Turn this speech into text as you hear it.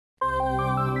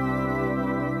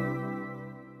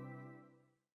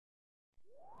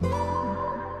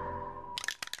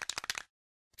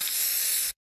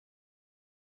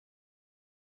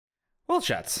Well,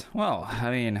 chat. Well,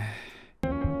 I mean,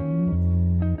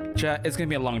 chat, it's gonna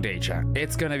be a long day, chat.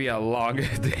 It's gonna be a long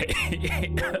day.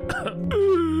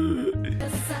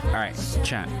 Alright,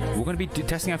 chat. We're gonna be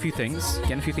testing out a few things,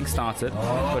 getting a few things started.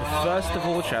 But first of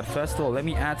all, chat, let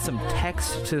me add some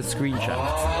text to the screen, chat.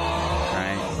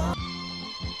 Alright.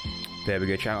 There we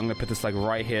go, chat. I'm gonna put this like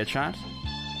right here, chat.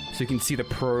 So you can see the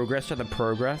progress, chat, the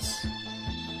progress.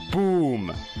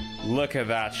 Boom! Look at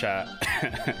that, chat.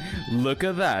 Look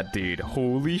at that, dude.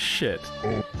 Holy shit.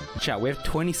 Chat, we have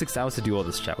 26 hours to do all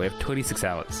this, chat. We have 26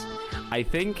 hours. I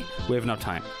think we have enough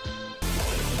time.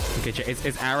 Okay, chat,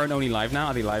 is Aaron only live now?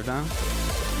 Are they live now?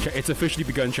 Chat, it's officially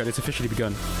begun, chat. It's officially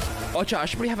begun. Oh, chat, I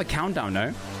should probably have a countdown,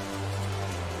 no?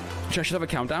 Chat, I should have a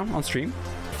countdown on stream.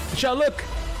 Chat, look!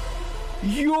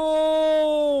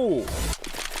 Yo!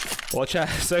 Well, chat,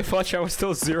 so far, chat, we're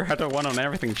still 0 out of 1 on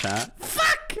everything, chat. Fuck!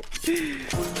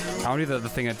 I want to do the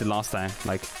thing I did last time,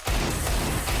 like...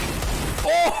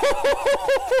 Oh!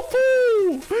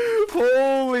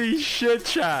 Holy shit,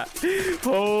 chat.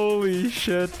 Holy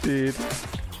shit, dude.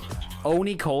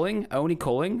 Oni calling? Oni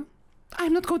calling?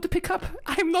 I'm not going to pick up.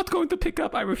 I'm not going to pick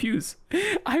up. I refuse.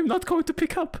 I'm not going to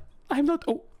pick up. I'm not...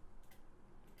 Oh.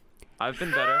 I've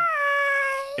been better.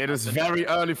 It is very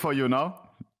early for you, no?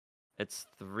 It's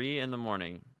 3 in the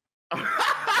morning.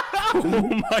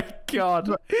 Oh my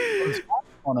god.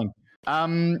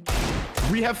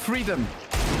 We have freedom.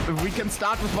 We can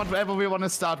start with whatever we want to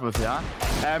start with, yeah?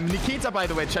 Nikita, by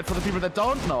the way, chat, for the people that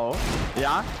don't know,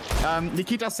 yeah?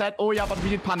 Nikita said, oh yeah, but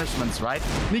we need punishments, right?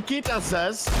 Nikita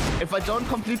says, if I don't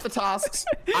complete the tasks,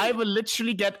 I will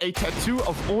literally get a tattoo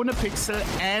of Ohne Pixel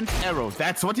and Arrow.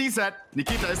 That's what he said.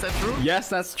 Nikita, is that true? Yes,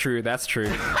 that's true. That's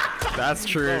true. That's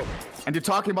true. Oh, and you're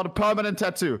talking about a permanent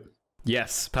tattoo?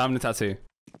 Yes, permanent tattoo.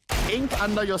 Ink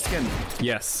under your skin?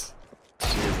 Yes.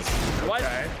 Jesus. What?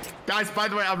 Okay. Guys, by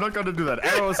the way, I'm not going to do that.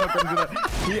 Arrow is not going to do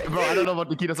that. Bro, I don't know what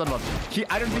Nikita's on about.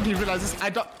 I don't think he realizes. I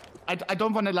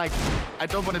don't want to like. I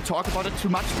don't want to talk about it too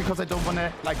much because I don't want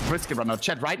to like risk it right now.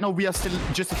 Chat. Right now we are still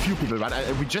just a few people, right?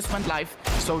 We just went live,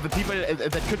 so the people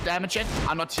that could damage it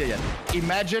are not here yet.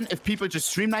 Imagine if people just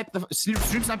stream snipe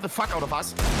the fuck out of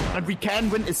us, and we can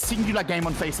win a singular game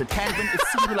on Face It. Can win a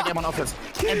singular game on Office,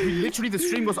 and we literally the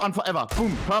stream goes on forever.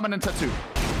 Boom, permanent tattoo.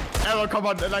 Arrow, come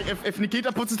on, like if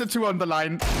Nikita puts his tattoo on the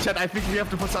line, chat, I think we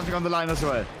have to put something on the line as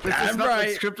well. This is not like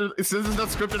scripted. This is not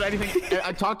scripted or anything.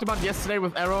 I talked about yesterday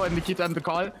with Arrow and Nikita on the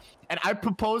call, and I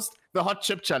proposed the hot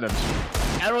chip challenge.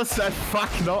 Arrow said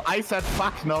fuck no. I said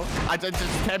fuck no. I just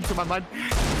came to my mind.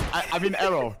 I mean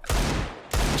Arrow.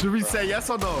 Should we say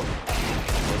yes or no?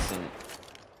 Listen,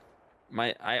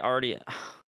 I already.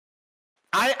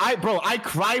 Bro, I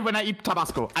cry when I eat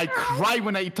Tabasco. I cry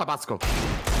when I eat Tabasco.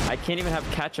 I can't even have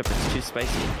ketchup. It's too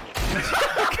spicy.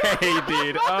 Okay,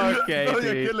 dude. Okay, no,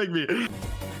 dude. You're killing me.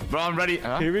 Bro, I'm ready.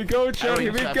 Huh? Here we go, chat.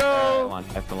 Here we go.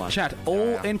 Chat,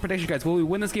 all in prediction, guys. Will we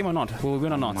win this game or not? Will we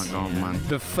win or not? Oh my god, man.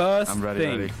 The first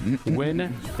thing.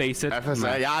 Win, face it.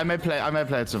 FSA, yeah, I may play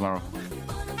it tomorrow.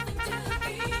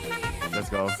 Let's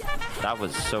go. That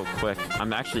was so quick.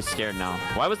 I'm actually scared now.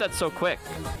 Why was that so quick?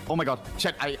 Oh my god.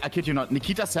 Chat, I kid you not.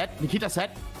 Nikita said,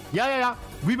 yeah.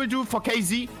 We will do for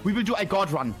KZ. We will do a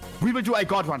god run. We will do a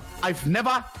god run. I've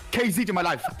never KZ'd in my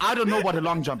life. I don't know what a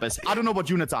long jump is. I don't know what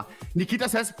units are. Nikita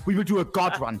says we will do a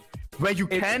god run. Where you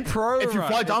can't, if you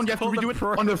fall down, you have to redo it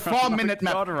on a 4-minute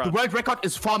map. The world record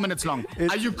is 4 minutes long.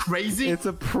 Are you crazy? It's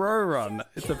a pro run.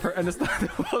 It's a pro, and it's not the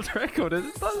world record.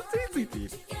 It's not easy,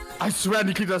 dude. I swear,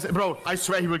 Nikita, bro, I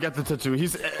swear he will get the tattoo.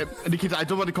 He's, Nikita, I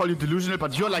don't want to call you delusional,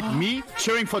 but you're like me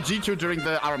cheering for G2 during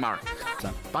the RMR.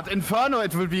 But Inferno,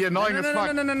 it will be annoying as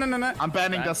fuck. No. I'm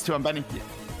banning this too, I'm banning.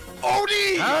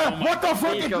 Oni! What the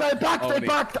fuck? They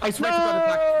backed! I swear to God, they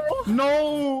backed.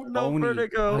 No Oni.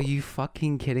 Vertigo. Are you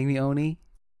fucking kidding me, Oni?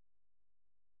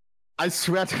 I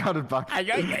swear to God, it backed.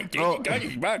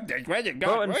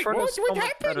 Bro, Inferno's so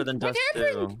much better than Dust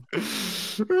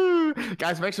 2.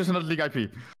 Guys, make sure it's not leak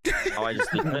IP. Oh, I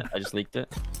just leaked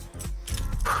it.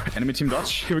 Enemy team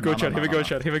dodge. Here we go, chat. Here we go,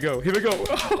 chat. Here we go. Here we go.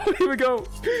 Oh, here we go.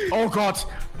 Oh God,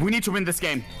 we need to win this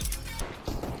game.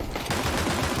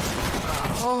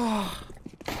 Oh.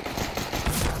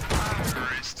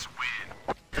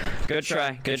 Good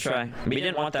try. Good try. We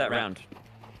didn't want that round.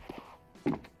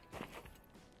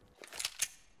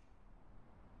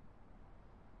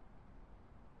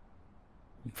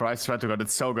 Bro, I swear to God,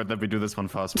 it's so good that we do this one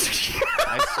fast.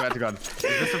 I swear to God. If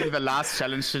this will be the last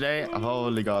challenge today,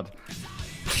 holy God.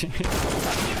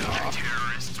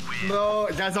 No,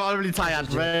 guys, I'm already tired.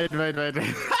 Wait.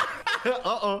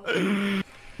 Uh-oh.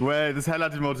 Wait, this is hella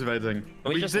demotivating.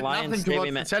 We just did lie and nothing say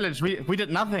towards we the challenge. We did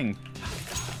nothing.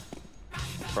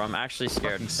 Bro, I'm actually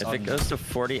scared. If Fucking it goes to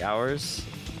 40 hours,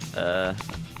 bro,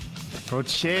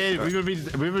 chill. We will be I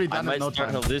done might in no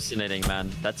start time. hallucinating, man.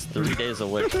 That's 3 days a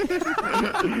week.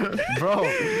 Bro,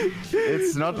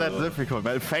 it's not that difficult,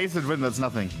 man. Face it, win. That's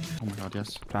nothing. Oh my god,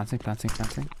 yes. Planting.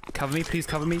 Cover me, please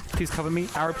cover me. Please cover me.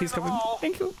 Arrow, please cover me.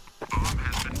 Thank you.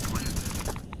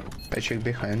 I check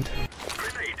behind.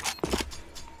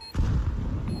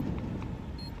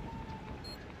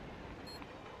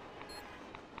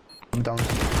 I'm down.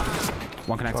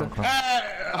 One connector.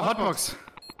 Hotbox.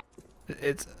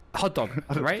 It's hot dog,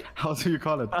 right? How do you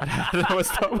call it? I don't know what's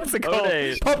it called?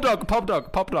 Ohne. Pop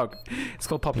dog. It's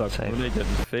called pop dog. When they get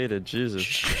faded, Jesus.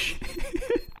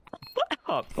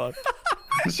 Hot fuck.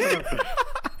 Shut up.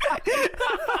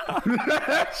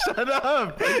 Shut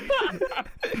up.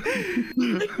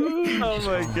 Oh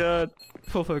my god.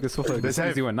 Full focus.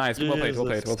 Easy one. Nice. Well played.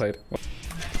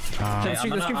 The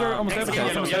stream's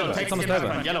almost over. It's almost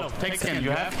over. Yellow. Take skin.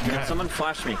 You have? Can someone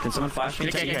flash me? Can someone flash me?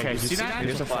 Okay. You see that?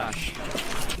 Here's a flash.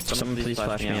 Someone please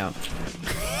flash me out.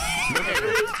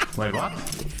 Wait, what?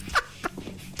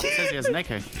 He says he has an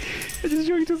AK. I just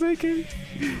joined his AK.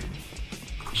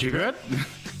 You good?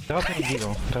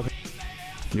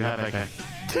 You have AK.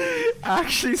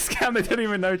 Actually, scam. They don't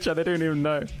even know, Chad. They don't even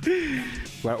know.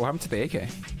 What happened to the AK?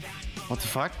 What the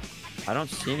fuck? I don't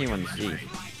see anyone see.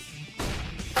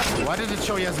 Why did it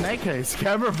show he has an AK?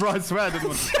 Scammer, bro, I swear I didn't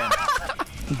want to scam.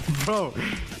 Bro.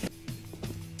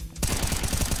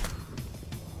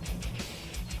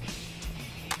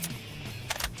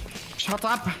 Shut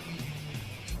up.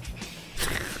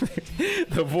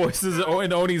 The voices are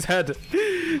in Oni's head.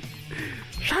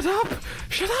 Shut up!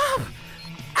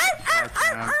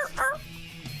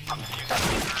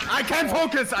 I can't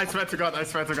focus! I swear to God.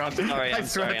 Sorry, I I'm swear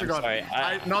sorry, to I'm God. sorry.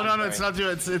 No, it's not you.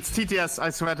 It's TTS. I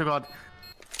swear to God.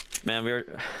 Man, we were...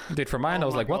 Dude, for mine, I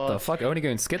was like, what the fuck? Oni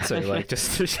going schizo, like,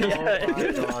 just...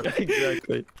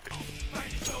 Exactly.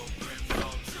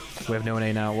 We have no one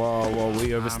A now. Whoa, we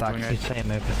overstacked. Hey,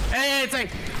 it's A!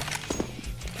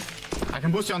 I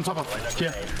can boost you on top of it.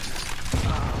 Here.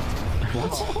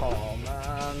 What? Oh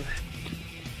man.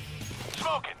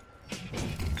 Smoking.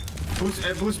 Boost.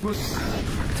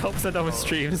 Top set of a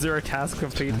stream, 0 task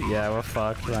complete. Yeah, we're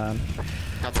fucked, man.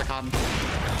 That's a con.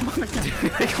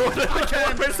 What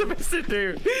am I supposed to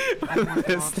do with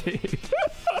this team?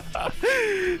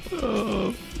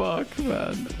 Oh, fuck,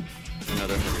 man.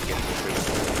 Another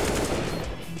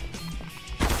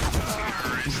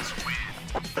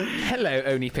Hello,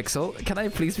 Oni Pixel. Can I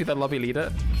please be the lobby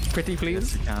leader? Pretty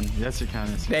please? Yes, you can.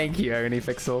 Thank you, Oni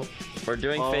Pixel. We're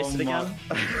doing face it again?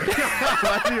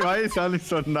 Why is sounding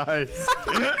so nice?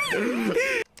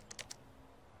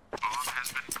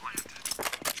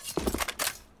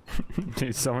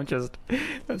 Dude, someone just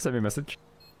sent me a message.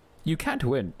 You can't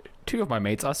win. 2 of my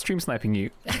mates are stream sniping you.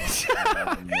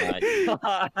 Oh my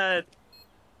god.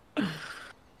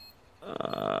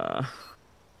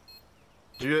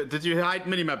 Did you hide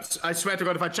minimaps? I swear to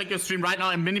God, if I check your stream right now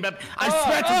in minimap, I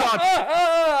swear to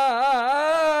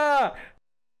God!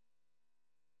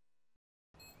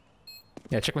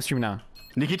 Yeah, check my stream now.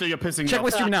 Nikita, you're pissing me Check off. my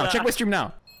stream now. Check my stream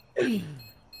now.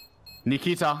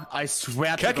 Nikita, I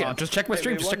swear Check to it. God. Just check my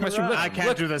stream. Just check my stream. Look, I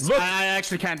can't do this. Look. I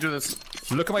actually can't do this.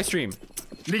 Look at my stream.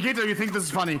 Nikita, you think this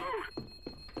is funny?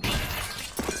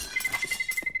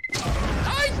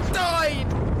 I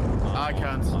died. I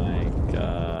can't. Oh my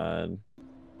god.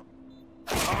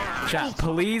 Chat,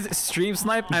 please stream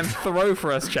snipe and throw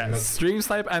for us, chat. Stream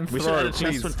snipe and We should have throw, a chest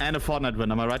please. win and a Fortnite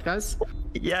win. Am I right, guys?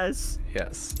 Yes.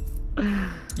 Yes. You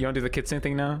want to do the kitsune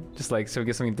thing now? Just like so we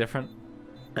get something different.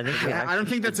 I think I don't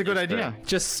think that's a good idea.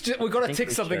 Just we gotta think tick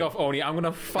we something should. off, Oni. I'm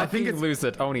gonna fucking it's- lose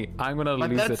it, Oni. I'm gonna But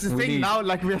lose that's it. the We thing need- now.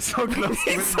 Like we are so close. to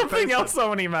winning something the else,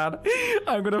 Oni, man.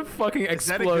 I'm gonna fucking Is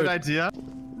that a good explode. idea?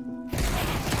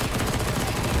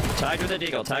 Tag with the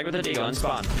deagle and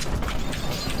spawn.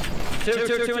 Two in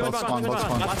spawn.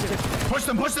 Push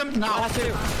them now.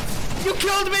 You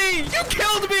killed me! You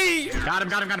killed me! Got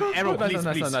him. Arrow, please,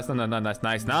 nice, please.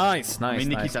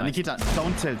 nice. Nikita,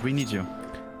 don't tilt. We need you.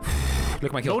 Look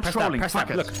at my kill. No Press trolling, tab. fuck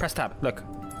it. Look, press tab. Look.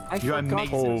 You're amazing.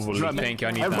 Holy, You're thank you.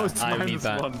 I need Almost that. I need minus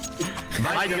that. one.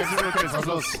 I guess it's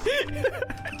close.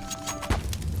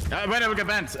 When I will get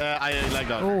banned, I like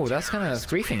that. Oh, that's kind of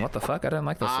griefing. What the fuck? I don't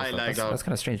like that. I stuff. like that. That's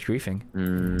kind of strange griefing.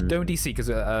 Don't DC because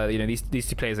you know these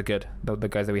 2 players are good. The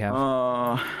guys that we have.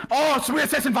 Oh, so we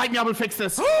says invite me. I will fix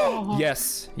this.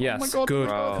 Yes. Oh my God. Good.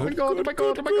 Bro. Oh my God.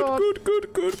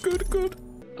 Good.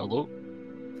 Hello?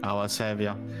 Our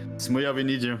savior. Smuya, we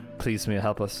need you. Please, Mia,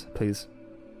 help us, please.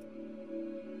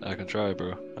 I can try,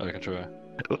 bro. I can try.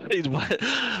 Wait,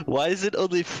 why is it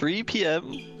only 3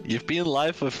 p.m.? You've been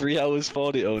live for 3 hours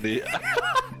 40 only.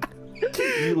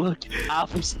 You look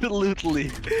absolutely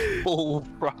full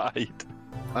fried.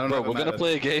 I don't Bro, know. we're gonna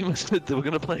play a game. We're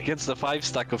gonna play against a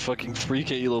 5-stack of fucking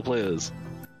 3k elo players.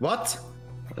 What?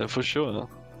 For sure.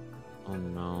 Oh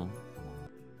no.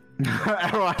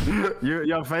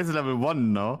 Your face is level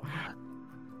 1, no?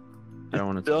 I don't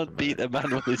want to. Don't beat a man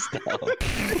with his style.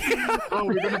 Oh,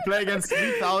 we're gonna play against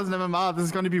 3000 MMR. This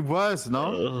is gonna be worse,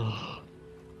 no?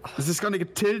 This is gonna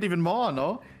get tilted even more,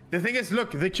 no? The thing is,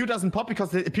 look, the Q doesn't pop because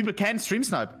people can't stream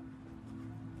snipe.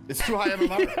 It's too high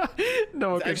MMR. No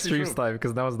one It's can actually stream true. snipe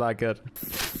because that was that good.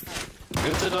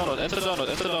 Enter donut, enter donut,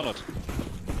 enter donut.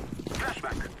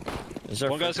 Is there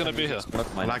One guy's gonna be here.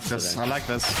 I like this. I like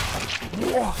this.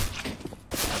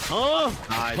 Oh!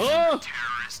 Nice.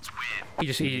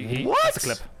 He What? That's a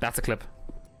clip. That's a clip.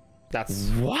 That's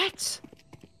What?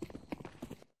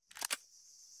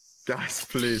 Guys,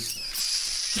 please.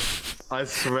 I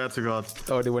swear to God.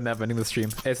 oh, they were never ending the stream.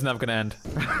 It's never gonna end.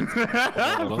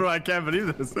 Bro, I can't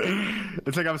believe this.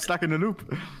 It's like I'm stuck in a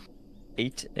loop.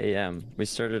 8 a.m. We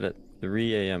started at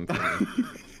 3 a.m.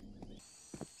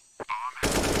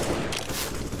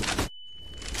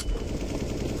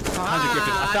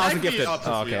 A thousand gifted. Oh, okay,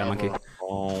 Obviously, monkey. bro.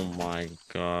 Oh my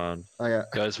god. Oh, yeah.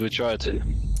 Guys, we tried.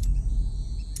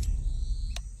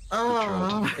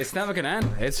 It's never gonna end.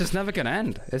 It's just never gonna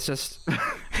end. It's just.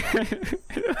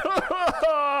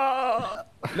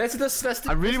 let's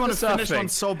I really want let's to do the finish surf one thing.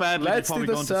 so badly Let's before do we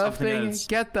the go into surf something thing. else.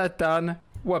 Get that done.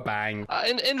 We're bang.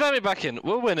 Invite me back in.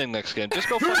 We're winning next game. Just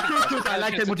go fucking. I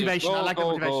like that motivation. I like that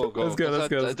motivation. Go. Let's go, let's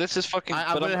go. This is fucking.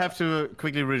 I will have to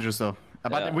quickly reduce though.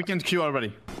 But Yeah. we can queue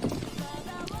already.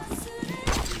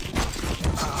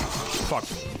 Fuck.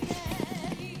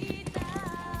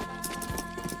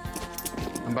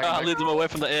 I'm back. I'll lead them away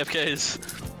from the AFKs.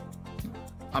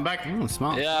 I'm back. Oh,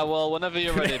 smart. Yeah, well, whenever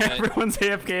you're ready, mate. Everyone's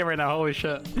AFK right now. Holy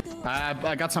shit.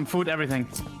 I got some food, everything.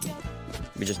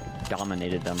 We just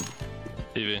dominated them.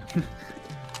 TV.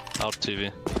 Out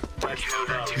TV.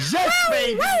 Yes,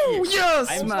 baby! Yes,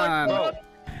 I'm man. Bro,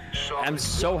 I'm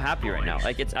so happy right now.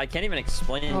 Like I can't even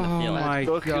explain the Oh feeling. my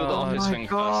Go kill the god. office thing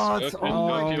first. Go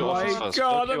Oh kill office my first.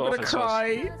 god, Go I'm kill gonna office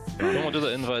cry. first. Don't want to do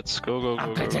the invites. Go.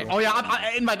 Oh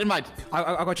yeah, invite.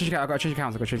 I got change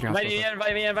accounts.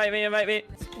 Invite me.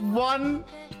 1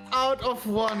 out of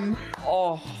 1.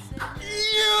 Oh,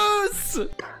 Yes!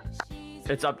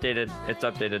 it's updated. It's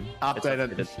updated.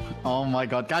 Updated. Oh my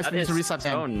god, guys, That we need is to restart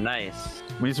so game. nice.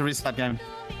 We need to restart game.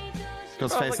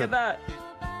 Let's Oh, face look it. at that.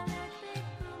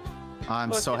 I'm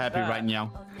Look so at happy that. right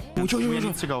now. Oh, We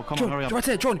need to go. Come on, hurry up. Right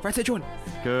there, John. Right there, John.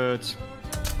 Good.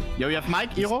 Yo, you have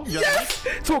mic, Iro? You have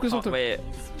mic? Talk. Oh, wait.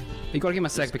 You gotta give him a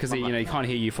sec because he can't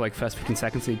hear you for like first 15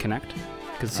 seconds so you connect.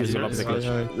 Because it's your serious?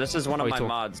 glitch. This is one of Oh, my talk.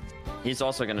 mods. He's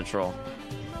also gonna troll.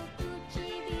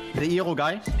 The Iro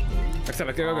guy?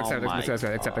 Accept. my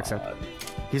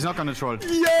He's not gonna troll.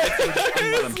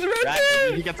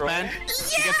 Right? He gets banned.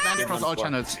 He gets banned across all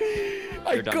channels.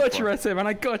 I You're done got for. you, Rete, man.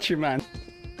 I got you, man.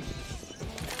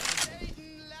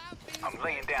 I'm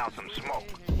laying down some smoke.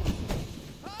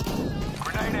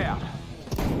 Grenade out.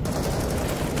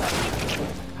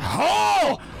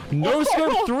 Oh! No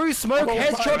scope through smoke,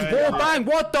 headshot, wall bang.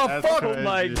 What the That's fuck? crazy. Oh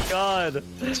my god.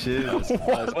 Jesus.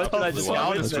 What did I just Scout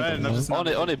witness? as well, not just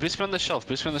Only, please be on the shelf.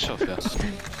 Please be on the shelf, yeah.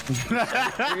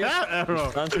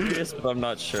 Arrow. I'm curious, but I'm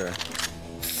not sure.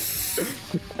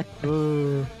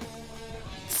 Oh,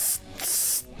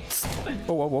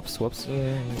 whoops.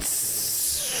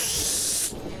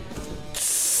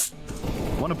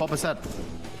 I wanna pop his head.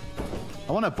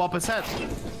 I wanna pop his head.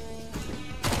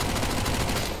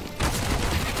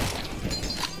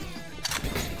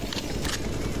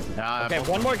 Yeah, Okay,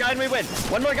 one more guy and we win.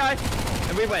 One more guy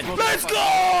and we win. Let's go!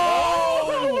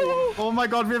 Oh my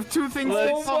god, we have 2 things.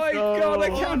 Oh my god, I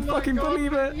can't fucking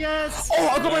believe it. Yes! Oh,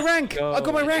 I got my rank. I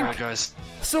got my Alright, rank. guys.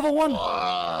 Silver 1.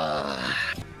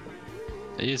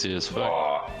 Easy as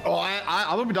fuck. Oh,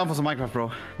 I will be down for some Minecraft,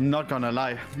 bro. Not gonna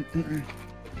lie.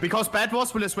 Because Bad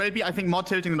Wars will as well be, I think, more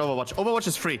tilting than Overwatch. Overwatch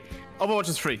is free. Overwatch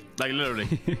is free. Like, literally.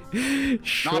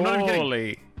 No, I'm not even kidding.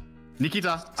 Surely.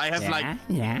 Nikita, I have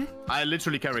Yeah. I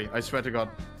literally carry. I swear to God.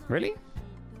 Really?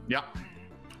 Yeah.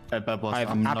 At Bad Wars, I have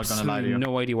I'm not gonna lie to you.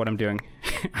 no idea what I'm doing.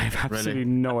 I have absolutely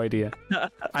no idea.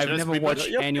 I've Just never be- watched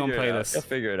You'll anyone figure it play out. this. You'll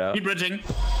figure it out. Keep bridging.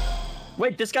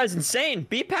 Wait, this guy's insane.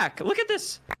 B-Pack. Look at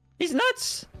this. He's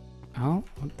nuts. Oh,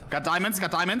 what the Got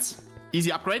diamonds. Easy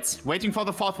upgrades. Waiting for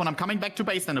the 4th one. I'm coming back to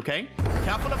base then, okay?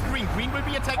 Careful of green. Green will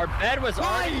be attacked. Our bed was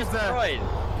already is that? destroyed.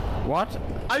 What?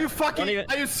 Are you fucking?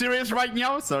 Are you serious right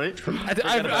now? Sorry.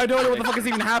 I don't know what the fuck is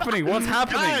even happening. What's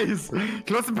happening? Guys,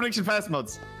 close the prediction fast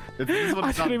mods. This is what I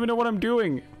it's don't done. even know what I'm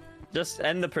doing. Just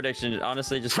end the prediction.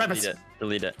 Honestly, just Travis. delete it.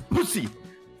 Delete it. Pussy.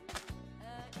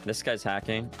 This guy's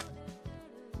hacking.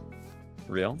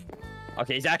 Real?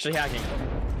 Okay, he's actually hacking.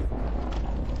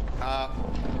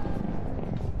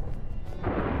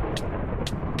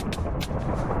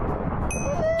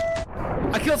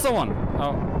 I killed someone.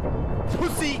 Oh,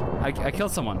 Pussy. I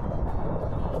killed someone.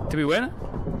 Did we win?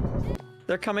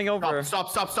 They're coming over.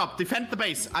 Stop. Defend the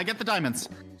base. I get the diamonds.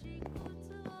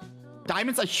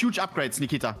 Diamonds are huge upgrades,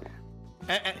 Nikita.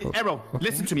 Arrow,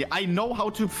 listen to me. I know how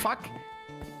to fuck.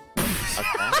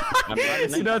 Okay.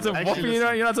 You know how to Actually, you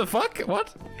know how to fuck?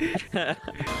 What?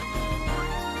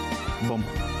 Boom.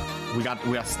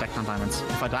 We are stacked on diamonds.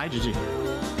 If I die, GG.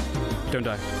 Don't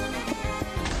die.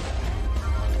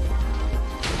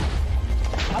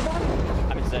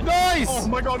 I'm insane. Nice! Oh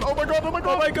my god, oh my god, oh my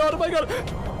god. Oh my god, oh my god.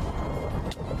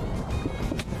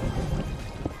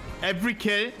 Every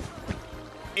kill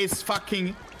is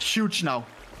fucking huge now.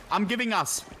 I'm giving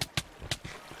us.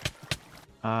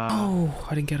 Oh,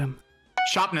 I didn't get him.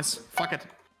 Sharpness. Fuck it.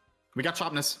 We got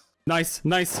sharpness. Nice.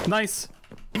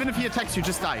 Even if he attacks you,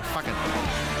 just die. Fuck it.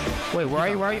 Wait, where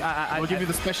are you? I'll give you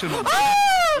the special move.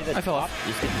 I fell off.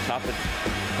 You can top it.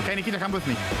 Okay, Nikita, come with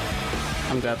me.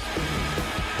 I'm dead.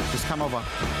 Just come over.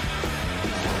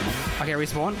 Okay,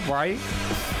 respawn. Where are you?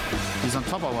 He's on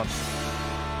top or what?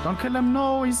 Don't kill him.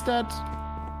 No, he's dead.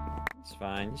 It's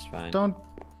fine. It's fine. Don't.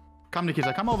 Come,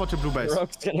 Nikita. Come over to blue base.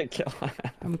 Rogue's gonna kill.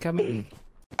 I'm coming.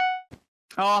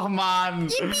 Oh, man.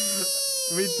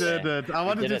 We did it. I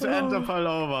wanted did you it. to enter pearl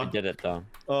over. Did it though.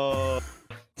 Oh.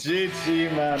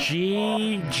 GG, man.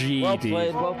 GG. Well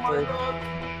played. Well played.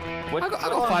 I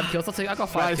got 5 kills. I'll take. I got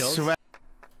 5 I kills. swear.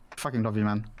 Fucking love you,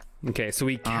 man. Okay, so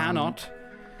we cannot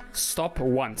stop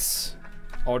once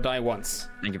or die once.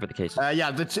 Thank you for the case.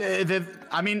 Yeah,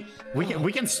 I mean,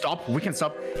 we can stop. We can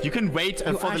stop. You can wait for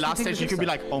the actually last think we stage. You can can be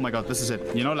like, oh my god, this is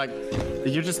it. You know, like,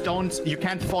 you just don't. You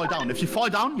can't fall down. If you fall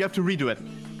down, you have to redo it.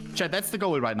 Chat, that's the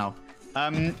goal right now.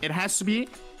 It has to be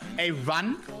a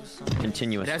run.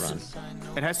 Continuous It has,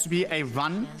 run. it has to be a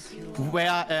run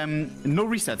where no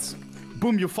resets.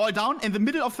 Boom, you fall down in the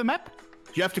middle of the map.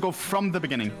 You have to go from the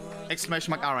beginning.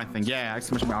 Exclamation mark R, I think. Yeah,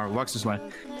 exclamation mark R works as well.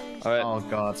 All right. Oh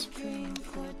god.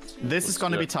 This is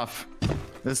gonna be tough.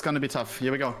 This is gonna be tough. Here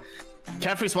we go.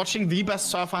 Carefrey's watching the best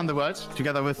surfer in the world,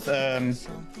 together with I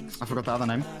forgot the other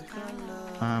name.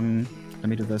 Let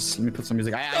me do this. Let me put some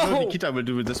music. I know Nikita will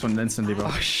do this one instantly, bro.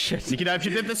 Oh shit. Nikita, if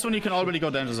you did this one, you can already go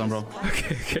danger zone, bro.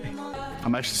 Okay.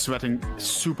 I'm actually sweating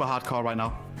super hardcore right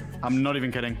now. I'm not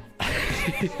even kidding.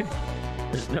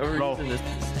 There's no Bro. reason.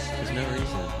 There's no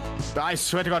reason. I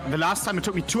swear to God, the last time it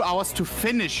took me 2 hours to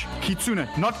finish Kitsune,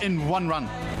 not in one run.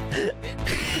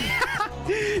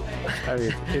 I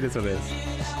mean, it is what it is.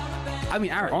 I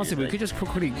mean, Aaron, honestly, we could just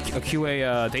quickly queue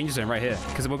a danger zone right here,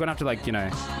 because we're gonna have to, like, you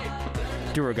know,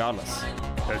 do regardless.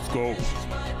 Let's go.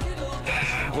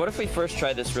 What if we first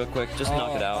try this real quick? Just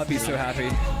knock it out. I'd be so happy.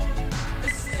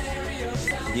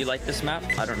 Do you like this map?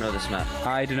 I don't know this map.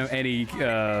 I don't know any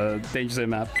danger zone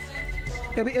map.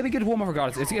 It'll be good warm up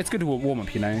regardless. It's good to warm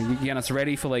up, you know. You get us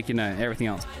ready for, like, you know, everything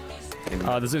else.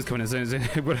 The zone's coming in.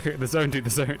 The zone, dude. The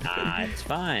zone. Ah, it's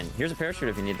fine. Here's a parachute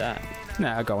if you need that.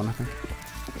 Nah, I got one. I think.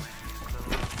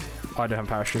 Oh, I don't have a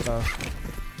parachute.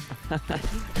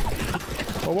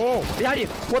 Whoa! Behind you!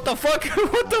 What the fuck?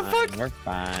 What the fuck? We're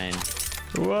fine.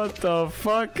 What the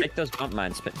fuck? Take those bump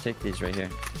mines. Take these right here.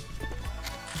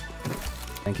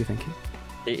 Thank you.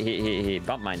 He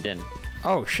bump mined in.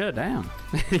 Oh shit! Damn.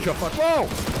 He got fucked. Whoa!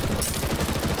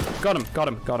 Got him.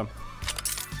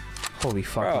 Holy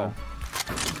fuck! Bro. Man.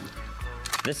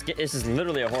 This is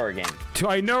literally a horror game. Do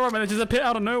I know him? And it's just a pit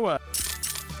out of nowhere.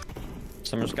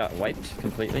 Someone just got wiped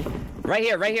completely. Right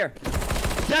here.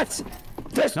 That's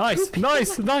Nice.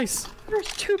 There's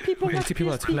 2 people. Wait, 2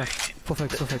 people to left. Full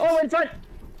focus. Oh, in front.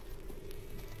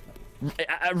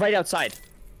 Right outside.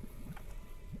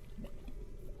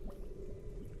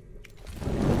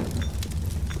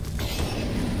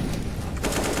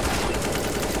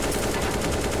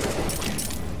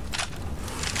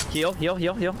 Heal. Enemy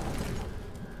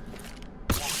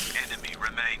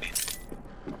remaining.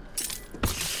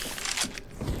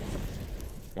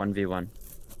 1v1.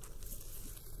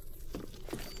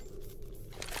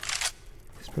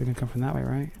 It's probably gonna come from that way,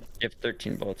 right? You have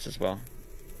 13 bullets as well.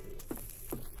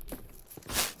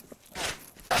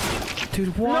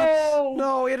 Dude, what?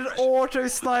 No, he had an auto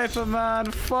sniper, man.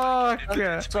 Fuck.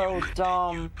 So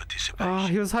dumb. Oh,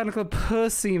 he was hiding like a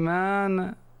pussy,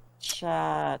 man.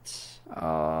 Chat.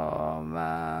 Oh,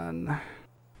 man.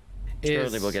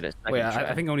 Surely we'll get it. Wait,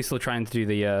 I think only still trying to do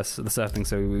the surfing,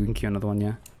 so we can queue another one.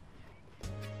 Yeah.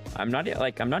 I'm not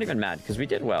even mad because we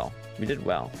did well. We did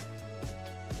well.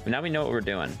 But now we know what we're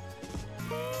doing.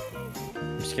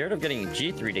 I'm scared of getting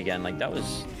G3'd again. Like that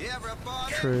was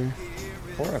True.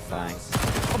 horrifying.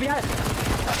 Oh, behind!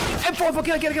 M4,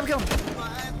 kill him.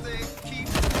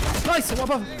 Nice. What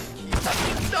above?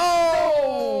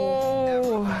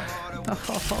 No!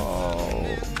 Oh.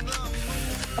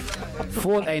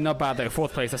 Fourth, hey, not bad though.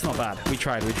 Fourth place, that's not bad. We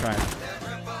tried.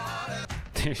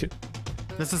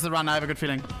 This is the run. I have a good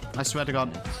feeling. I swear to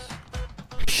God.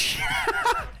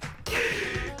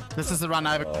 This is the run.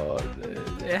 I have a...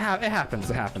 It happens.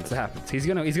 He's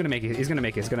gonna make it. He's gonna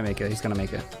make it.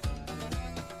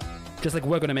 Just like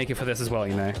we're gonna make it for this as well,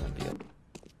 you know.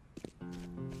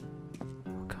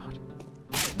 Oh God.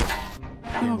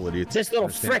 This little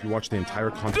frick. You watch the entire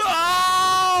content.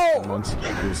 No! Months,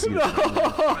 you'll see big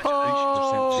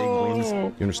wins.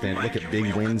 You understand? Look at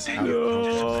big wins. Out of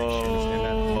concentration. You understand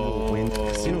that? Big wins.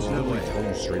 Casinos literally tell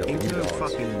you straight up. Ain't no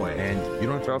fucking way. And you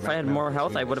don't have to. Bro, if I had more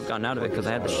health, I would have gotten out of it because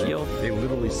I had the shield. They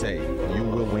literally say you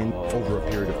will win over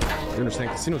a period of time. You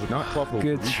understand? Casinos are not profitable.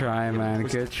 Good try, man.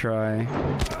 Good try.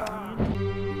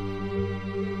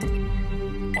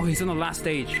 Oh, he's on the last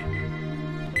stage.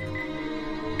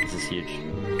 This is huge.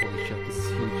 Holy shit, this is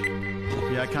huge.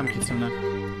 Here I come, Kitsune.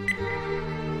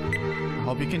 I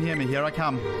hope you can hear me. Here I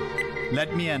come.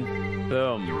 Let me in.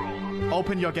 Boom.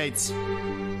 Open your gates.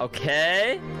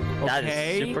 Okay. That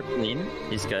Okay. is super clean.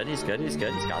 He's good. He's got this.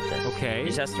 Okay. He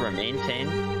just has to maintain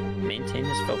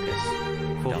his focus.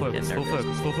 Full Don't get focus.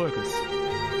 nervous. Full focus.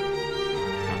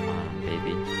 Come on,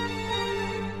 baby.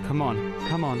 Come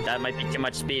on. That might be too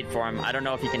much speed for him. I don't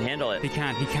know if he can handle it. He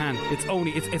can. It's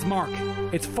Oni. It's Mark.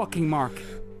 It's fucking Mark.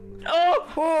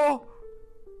 Oh!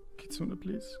 Kitsune,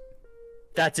 please.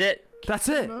 That's it. That's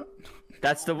it.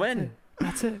 That's the win.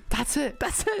 That's it. That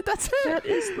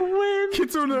is the win.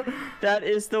 Kitsune. That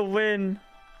is the win.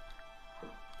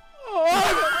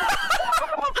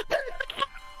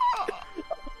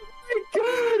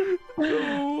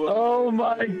 Oh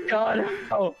my god.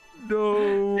 Oh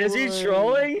No. Is he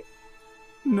trolling?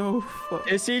 No.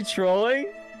 Fuck. Is he trolling?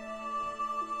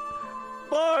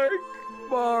 Mark.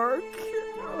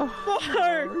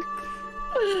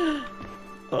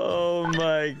 Oh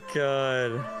my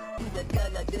god.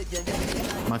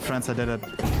 My friends, I did it.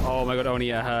 Oh my god,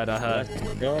 Oni, I heard.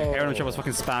 Aaron in chat was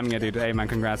fucking spamming it, dude. Hey man,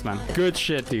 congrats, man. Good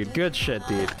shit, dude. Chat,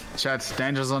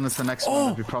 Danger Zone is the next one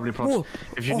that we probably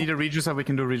If you need a rejuicer, we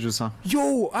can do a rejuicer.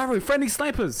 Yo, Arrow, friendly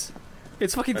snipers.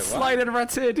 It's fucking Slide and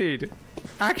Rats here, dude.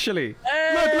 Actually.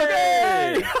 Hey! Look,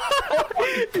 hey!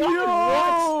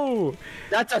 Yo!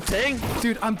 That's a thing?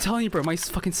 Dude, I'm telling you, bro, my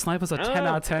fucking snipers are 10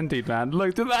 out of 10, dude, man.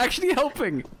 Look, they're actually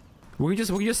helping. We can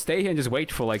just stay here and just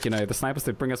wait for, like, you know, the snipers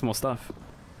to bring us more stuff.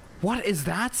 What is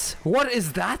that? What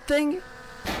is that thing?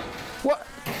 What?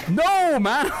 No,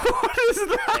 man. What is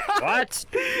that? What?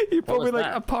 You probably like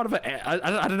that? a part of it.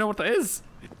 I don't know what that is.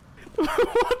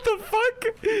 What the fuck?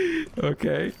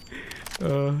 Okay.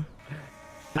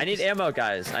 I need ammo,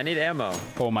 guys. I need ammo.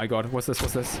 Oh my god. What's this?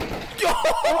 What the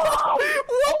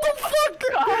fuck?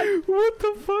 What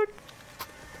the fuck?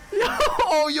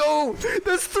 Yo!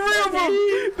 There's 3 of them!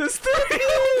 There's 3!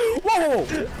 Whoa!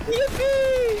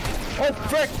 Yippee! Oh,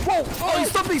 frick! Whoa! Oh, he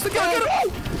stopped me! Get him!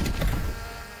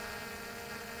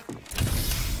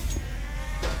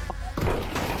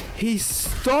 He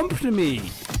stomped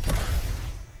me!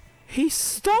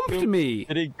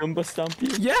 Did he Goomba stomp you?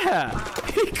 Yeah!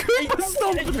 He Goomba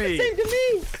stomped me! Same to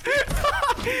me!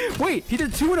 Wait, he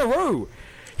did 2 in a row!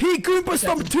 He Goomba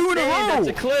stomped 2 in a row! That's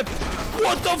a clip!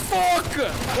 What the fuck?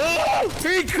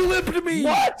 He clipped me!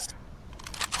 What?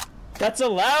 That's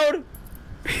allowed?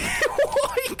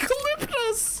 He clipped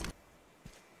us!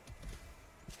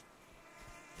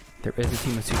 There is a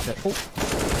team of 2 set.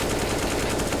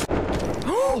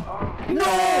 Oh!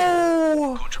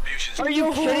 No! Are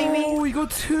you kidding me? Oh, we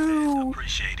got 2!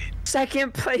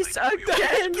 Second place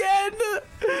again!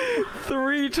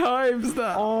 3 times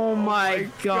that! Oh my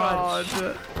god.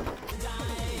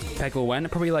 Peg will win,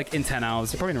 probably like in 10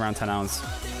 hours. Probably in around 10 hours.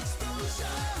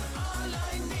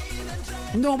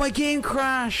 No, my game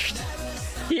crashed!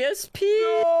 PSP!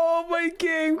 Oh, my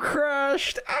game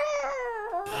crashed!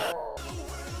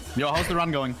 Yo, how's the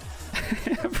run going?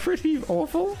 Pretty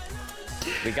awful.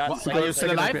 We got What, are you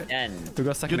still alive? We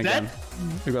got second You're again. dead?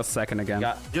 We got second again.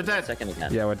 You're dead. Second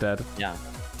again. Yeah, we're dead. Yeah.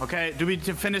 Okay, do we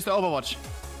finish the Overwatch?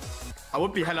 I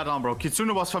would be hella down, bro.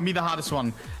 Kitsune was for me the hardest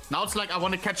one. Now it's like I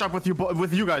want to catch up with you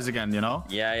guys again, you know?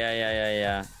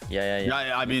 Yeah.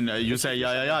 Yeah, I mean, you say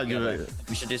yeah.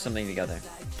 We should do something together.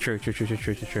 True.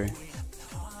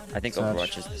 I think Search.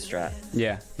 Overwatch is the strat.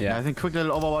 Yeah, yeah. I think quick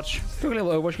little Overwatch. Quick little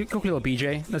Overwatch, quick little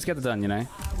BJ. Let's get it done, you know.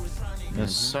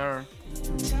 Yes, sir.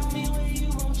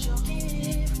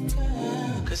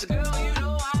 Cause girl, you